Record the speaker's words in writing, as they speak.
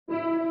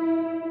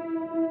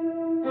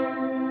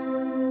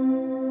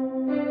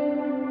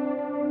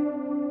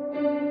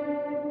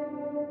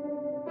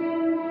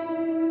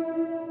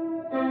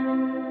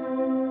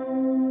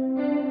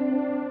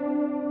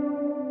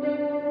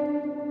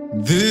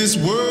This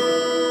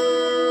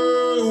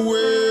world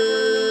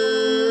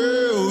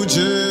will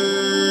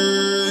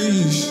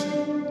change,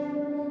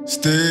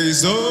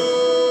 stays all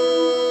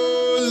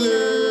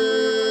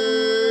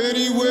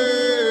anyway.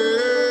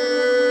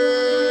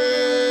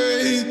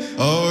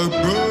 Our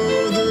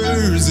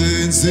brothers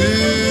and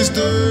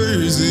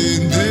sisters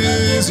in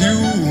this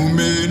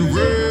human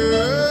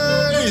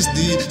race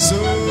need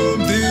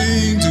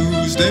something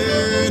to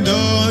stand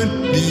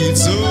on, need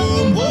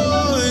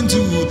someone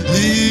to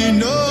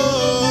lean on.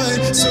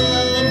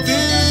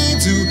 Something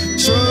to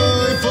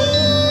try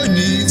for,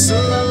 need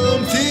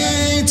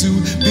something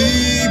to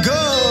be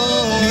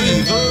gone.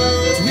 Leave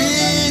us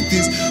with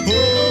this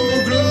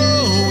whole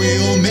glow,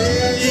 we'll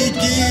make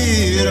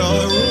it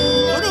our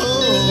own.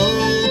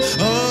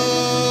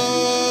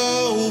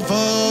 I'll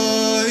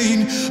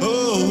find a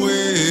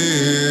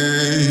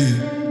way.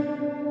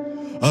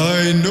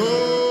 I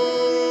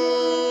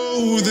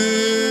know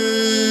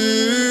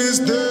this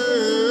day.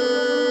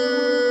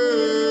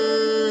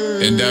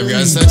 And I've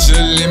got such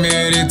a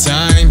limited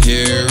time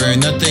here,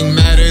 and nothing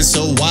matters,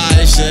 so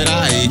why should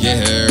I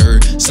care?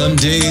 Some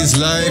days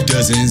life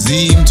doesn't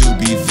seem to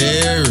be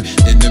fair,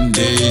 and them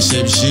days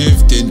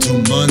shift into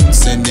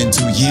months and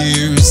into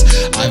years.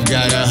 I've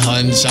got a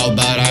hunch, how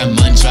about I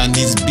munch on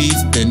these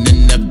beats, then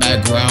in the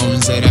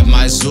background set up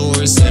my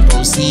source and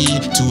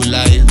proceed to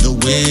light the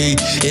way.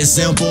 It's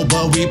simple,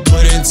 but we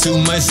put in too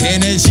much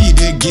energy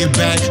to give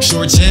back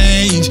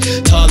shortchange.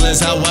 Tall as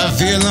how I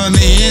feel on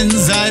the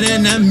inside,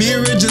 and that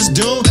mirror just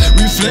don't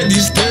reflect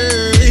these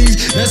things.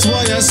 That's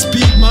why I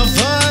speak my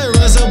fire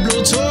as I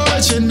blow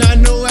torch, and I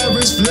know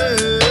average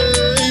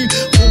flame.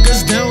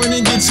 Focus down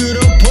and get to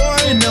the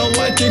point. Now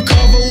I can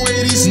carve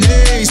away these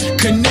names,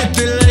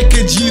 connected like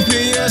a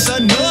GPS.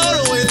 I know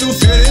the way through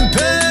feeling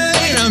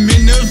pain. I'm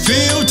in the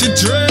field to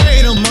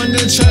trade, I'm on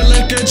the track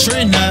like a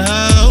train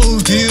now.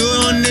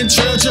 Still on the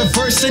trail,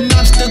 traversing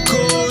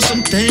obstacles,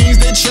 some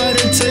things that try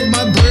to take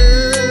my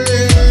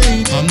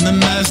brain. I'm the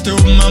master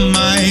of my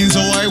mind,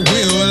 so I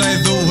will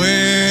light the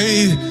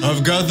way.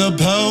 I've got the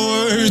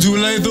power to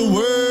light the way.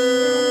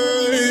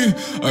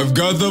 I've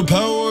got the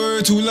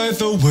power to light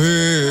the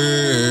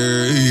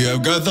way.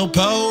 I've got the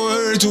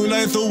power to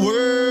light the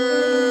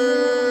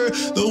way.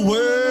 The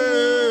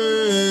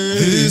way.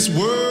 This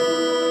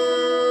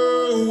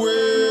world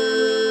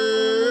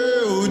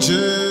will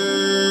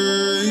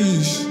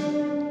change,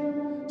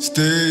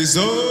 stays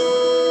all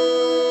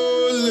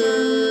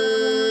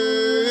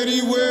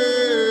anyway.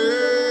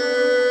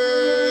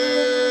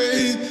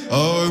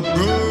 Our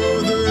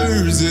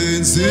brothers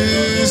and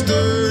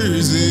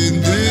sisters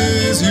in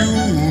this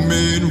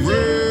human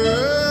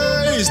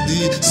race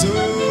need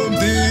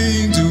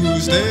something to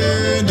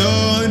stand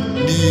on,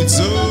 need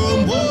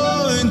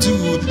someone to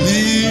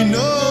lean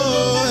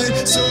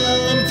on,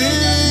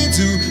 something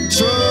to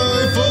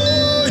try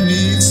for,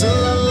 need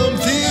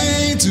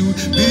something to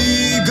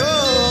be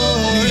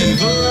gone.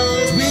 Leave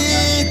us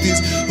with this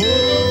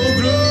whole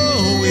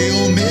glow,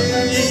 we'll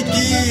make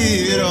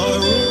it our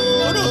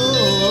own.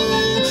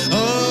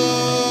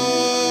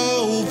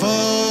 I'll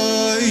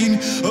find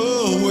a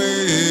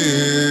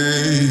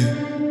way.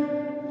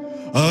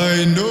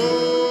 I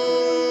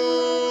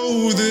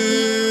know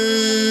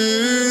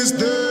this day.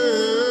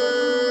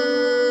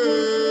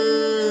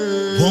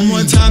 One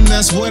more time,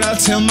 that's what I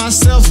tell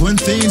myself when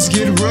things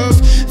get rough,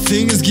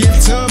 things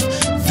get tough,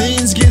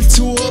 things get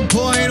to a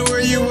point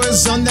where you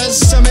was on that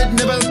summit,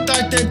 never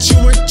thought that you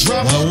would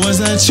drop. Why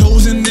was I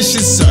chosen? This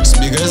shit sucks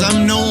because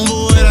I'm known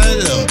for what I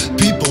love.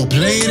 People,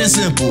 plain and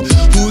simple.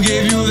 Who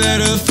gave you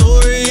that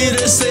authority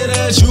to say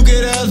that you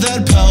could have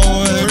that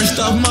power? First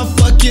off, my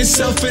fucking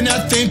self, and I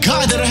thank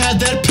God that I had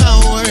that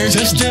power.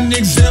 Just an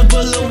example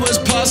of what's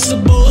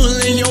possible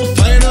in your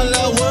final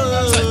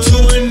hour. Like to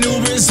a new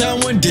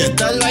someone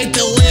death, I like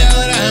the way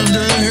out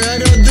after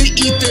heard of the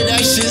ether,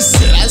 that shit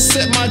said. I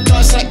set my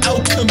thoughts like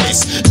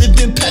alchemists,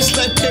 lived in past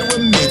like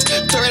pyramids.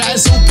 Third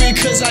eyes open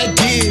cause I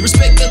did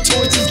respect the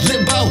torches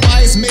lit by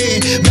wise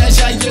men.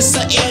 Magi, yes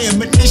I am,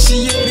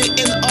 initiated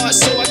in art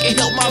so I can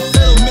help my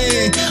fellow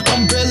man.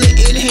 Umbrella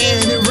in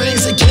hand, it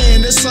rains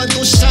again, the sun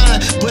gon'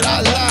 shine, but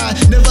I lie,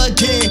 never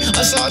again.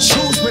 I saw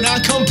truth when I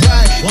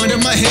comply. One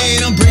in my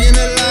hand, I'm bringing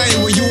the light.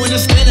 Will you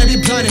understand? I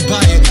be blinded by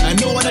it. I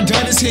know what I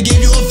done is here,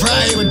 give you a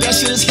fright, but that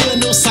shit is killing,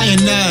 no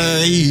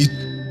cyanide.